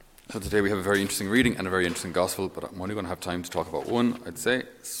So today we have a very interesting reading and a very interesting gospel, but I'm only going to have time to talk about one, I'd say.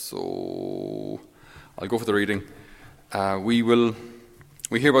 So I'll go for the reading. We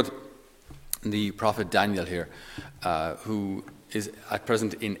hear about the prophet Daniel here, who is at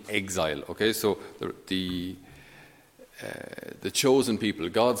present in exile. Okay, so the chosen people,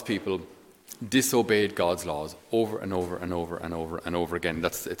 God's people, disobeyed God's laws over and over and over and over and over again.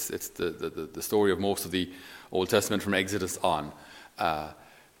 It's the story of most of the Old Testament from Exodus on.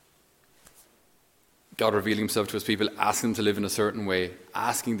 God revealing himself to his people, asking them to live in a certain way,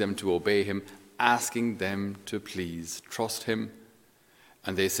 asking them to obey him, asking them to please trust him.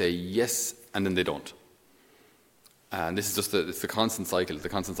 And they say yes, and then they don't. And this is just it's the constant cycle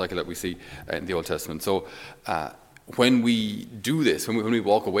that we see in the Old Testament. So when we do this, when we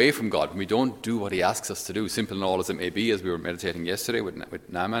walk away from God, when we don't do what he asks us to do, simple and all as it may be, as we were meditating yesterday with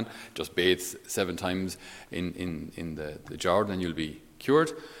Naaman, just bathe 7 times in the Jordan and you'll be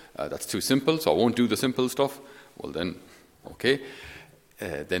cured. That's too simple, so I won't do the simple stuff. Well then, okay,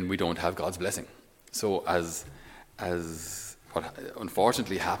 then we don't have God's blessing. So as what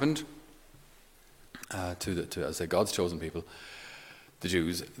unfortunately happened to God's chosen people, the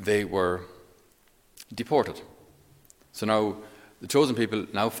Jews, they were deported. So now the chosen people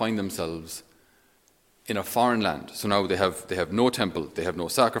now find themselves in a foreign land. So now they have no temple, they have no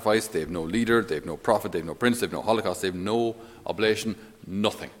sacrifice, they have no leader, they have no prophet, they have no prince, they have no Holocaust, they have no oblation,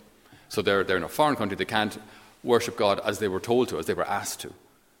 nothing. So they're in a foreign country. They can't worship God as they were told to, as they were asked to.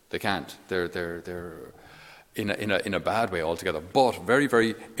 They can't. They're in a bad way altogether. But very,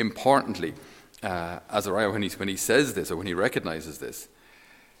 very importantly, Azariah, when he says this, or when he recognizes this,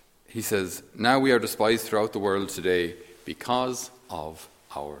 he says, "Now we are despised throughout the world today because of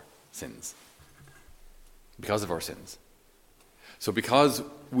our sins." Because of our sins. So because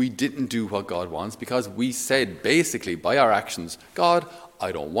we didn't do what God wants, because we said basically by our actions, "God,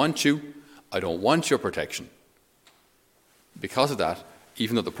 I don't want you. I don't want your protection." Because of that,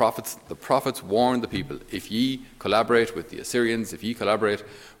 even though the prophets warned the people, if ye collaborate with the Assyrians, if ye collaborate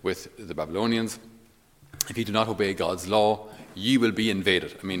with the Babylonians, if ye do not obey God's law, ye will be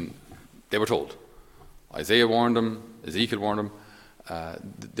invaded. I mean, they were told. Isaiah warned them, Ezekiel warned them,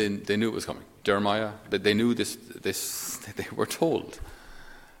 they knew it was coming. Jeremiah, they knew this, they were told.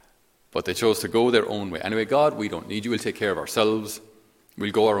 But they chose to go their own way. Anyway, God, we don't need you, we'll take care of ourselves.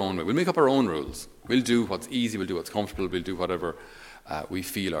 We'll go our own way. We'll make up our own rules. We'll do what's easy, we'll do what's comfortable, we'll do whatever we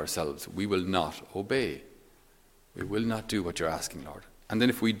feel ourselves. We will not obey. We will not do what you're asking, Lord. And then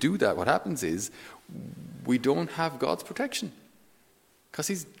if we do that, what happens is we don't have God's protection. Because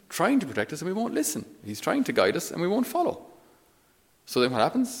he's trying to protect us and we won't listen. He's trying to guide us and we won't follow. So then what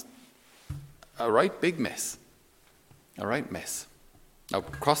happens? A right big mess. A right mess. Now,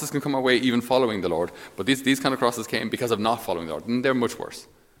 crosses can come our way even following the Lord, but these kind of crosses came because of not following the Lord, and they're much worse.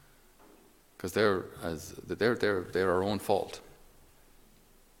 Because they're our own fault.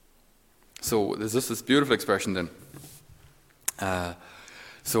 So there's just this beautiful expression then.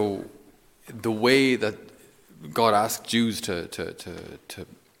 So the way that God asked Jews to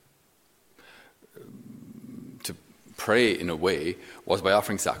pray in a way was by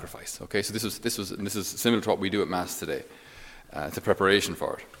offering sacrifice. Okay, so this is similar to what we do at Mass today. It's a preparation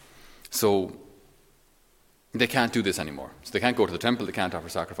for it. So they can't do this anymore. So they can't go to the temple, they can't offer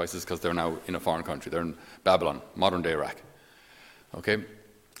sacrifices because they're now in a foreign country. They're in Babylon, modern day Iraq. Okay?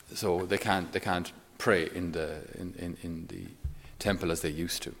 So they can't pray in the temple as they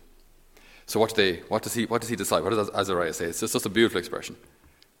used to. So what does he decide? What does Azariah say? It's just a beautiful expression.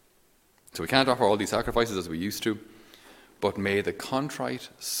 So we can't offer all these sacrifices as we used to, but may the contrite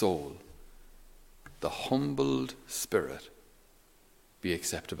soul, the humbled spirit, be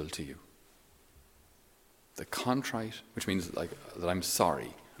acceptable to you. The contrite, which means like that I'm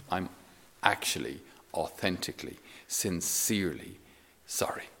sorry. I'm actually, authentically, sincerely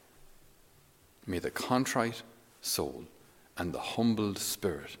sorry. May the contrite soul and the humbled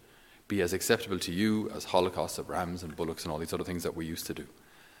spirit be as acceptable to you as holocausts of rams and bullocks and all these other things that we used to do.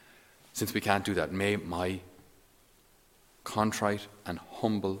 Since we can't do that, may my contrite and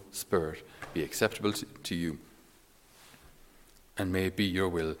humble spirit be acceptable to you. And may it be your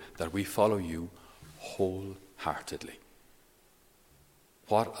will that we follow you wholeheartedly.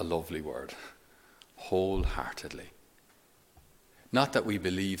 What a lovely word. Wholeheartedly. Not that we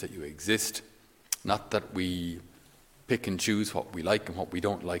believe that you exist, not that we pick and choose what we like and what we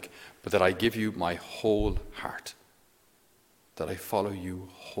don't like, but that I give you my whole heart. That I follow you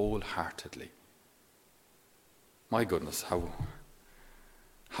wholeheartedly. My goodness,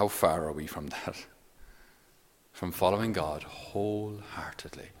 how far are we from that? From following God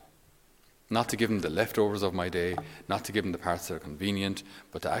wholeheartedly. Not to give him the leftovers of my day, not to give him the parts that are convenient,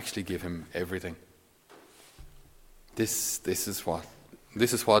 but to actually give him everything. This is what you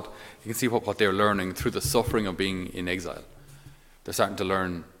can see what they're learning through the suffering of being in exile. They're starting to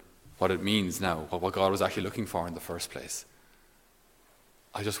learn what it means now, what God was actually looking for in the first place.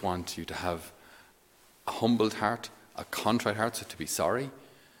 I just want you to have a humbled heart, a contrite heart, so to be sorry,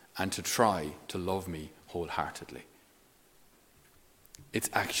 and to try to love me wholeheartedly. It's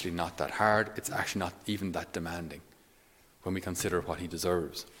actually not that hard. It's actually not even that demanding when we consider what he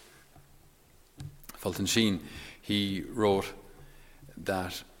deserves. Fulton Sheen, he wrote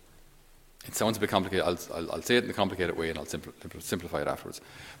that, it sounds a bit complicated. I'll say it in a complicated way and I'll simplify it afterwards.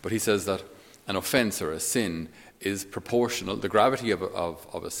 But he says that an offense or a sin is proportional, the gravity of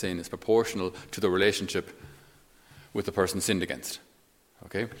a sin is proportional to the relationship with the person sinned against.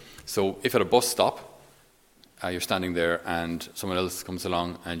 Okay? So if at a bus stop, you're standing there and someone else comes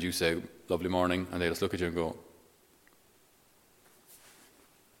along and you say, lovely morning, and they just look at you and go,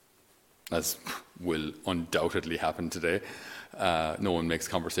 as will undoubtedly happen today. No one makes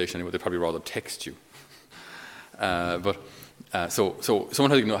conversation anymore. They'd probably rather text you. So someone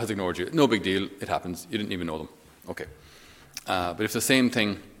has ignored you. No big deal. It happens. You didn't even know them. Okay. But if the same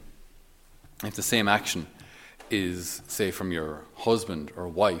action is, say, from your husband or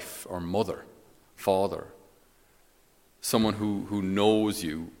wife or mother, father, someone who knows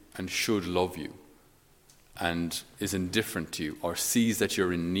you and should love you and is indifferent to you, or sees that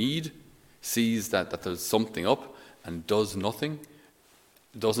you're in need, sees that there's something up and does nothing,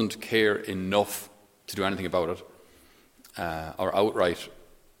 doesn't care enough to do anything about it, or outright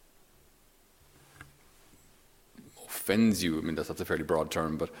offends you, I mean, that's a fairly broad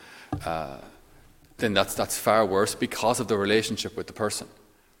term, but then that's far worse because of the relationship with the person.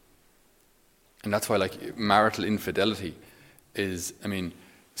 And that's why, like, marital infidelity is, I mean,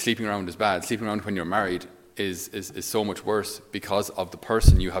 sleeping around is bad. Sleeping around when you're married is so much worse because of the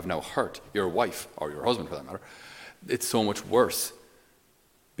person you have now hurt, your wife or your husband for that matter. It's so much worse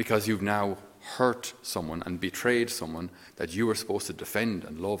because you've now hurt someone and betrayed someone that you were supposed to defend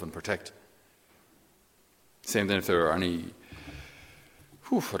and love and protect. Same thing if there are any, I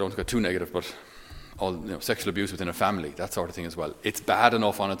don't want to go too negative, but all sexual abuse within a family, that sort of thing as well. It's bad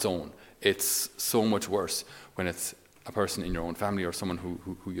enough on its own. It's so much worse when it's a person in your own family or someone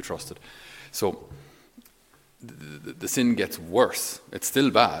who you trusted. So the sin gets worse. It's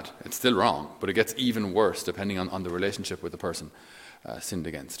still bad. It's still wrong. But it gets even worse depending on the relationship with the person sinned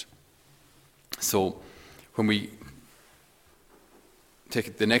against. So when we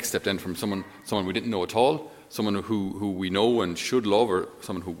take the next step then from someone we didn't know at all, someone who we know and should love, or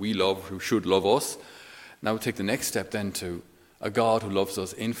someone who we love who should love us, now we take the next step then to a God who loves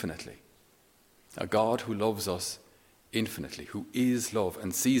us infinitely. A God who loves us infinitely, who is love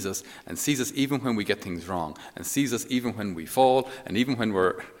and sees us even when we get things wrong, and sees us even when we fall, and even when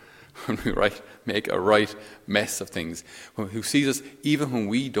we make a right mess of things, who sees us even when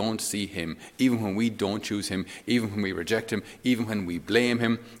we don't see him, even when we don't choose him, even when we reject him, even when we blame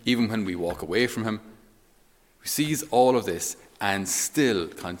him, even when we walk away from him, who sees all of this and still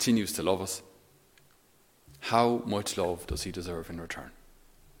continues to love us. How much love does he deserve in return?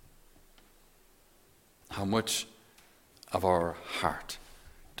 How much of our heart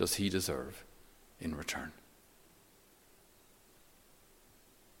does he deserve in return?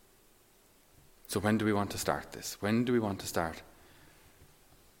 So when do we want to start this? When do we want to start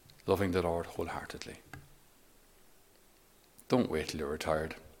loving the Lord wholeheartedly? Don't wait till you're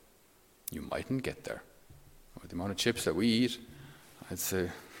retired. You mightn't get there. With the amount of chips that we eat, I'd say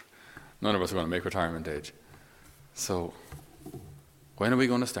none of us are going to make retirement age. So when are we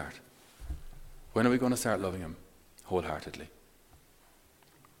going to start? When are we going to start loving him wholeheartedly?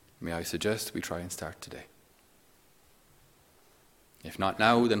 May I suggest we try and start today. If not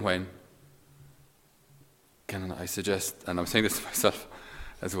now, then when? Can I suggest, and I'm saying this to myself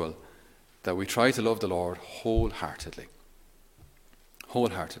as well, that we try to love the Lord wholeheartedly.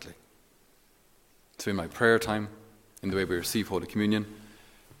 Wholeheartedly. So in my prayer time, in the way we receive Holy Communion,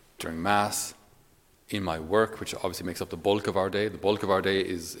 during Mass, in my work, which obviously makes up the bulk of our day. The bulk of our day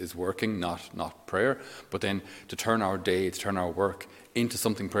is working, not prayer. But then to turn our day, to turn our work into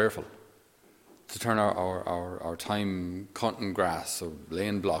something prayerful. To turn our time cutting grass or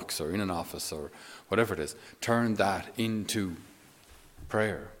laying blocks or in an office or whatever it is. Turn that into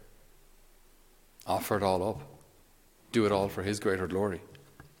prayer. Offer it all up. Do it all for his greater glory.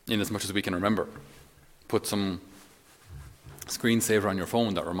 In as much as we can remember. Put some screensaver on your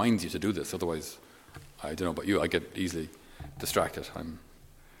phone that reminds you to do this. Otherwise, I don't know about you, I get easily distracted. I'm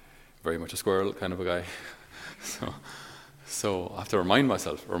very much a squirrel kind of a guy. So I have to remind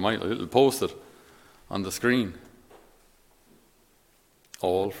myself, a little post-it on the screen.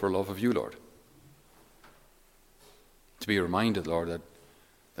 All for love of you, Lord. To be reminded, Lord,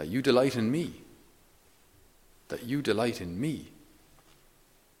 that you delight in me. That you delight in me.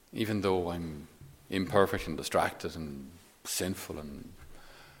 Even though I'm imperfect and distracted and sinful, and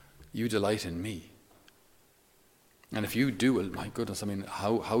you delight in me. And if you do, well, my goodness, I mean,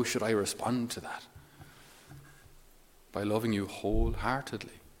 how should I respond to that? By loving you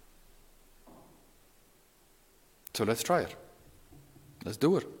wholeheartedly. So let's try it. Let's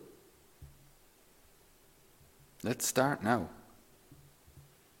do it. Let's start now.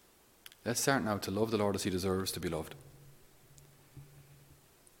 Let's start now to love the Lord as he deserves to be loved.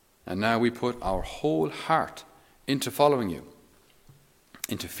 And now we put our whole heart into following you,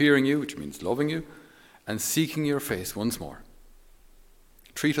 into fearing you, which means loving you, and seeking your face once more.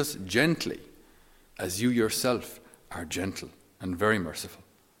 Treat us gently, as you yourself are gentle and very merciful.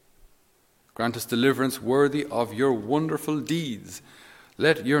 Grant us deliverance worthy of your wonderful deeds.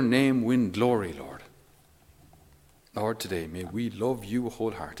 Let your name win glory, Lord. Lord, today may we love you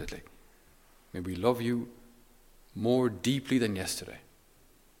wholeheartedly. May we love you more deeply than yesterday.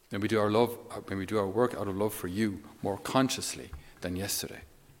 May we do our work out of love for you more consciously than yesterday.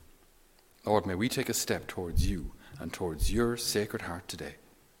 Lord, may we take a step towards you and towards your sacred heart today.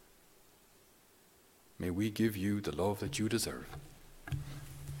 May we give you the love that you deserve.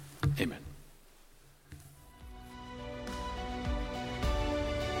 Amen.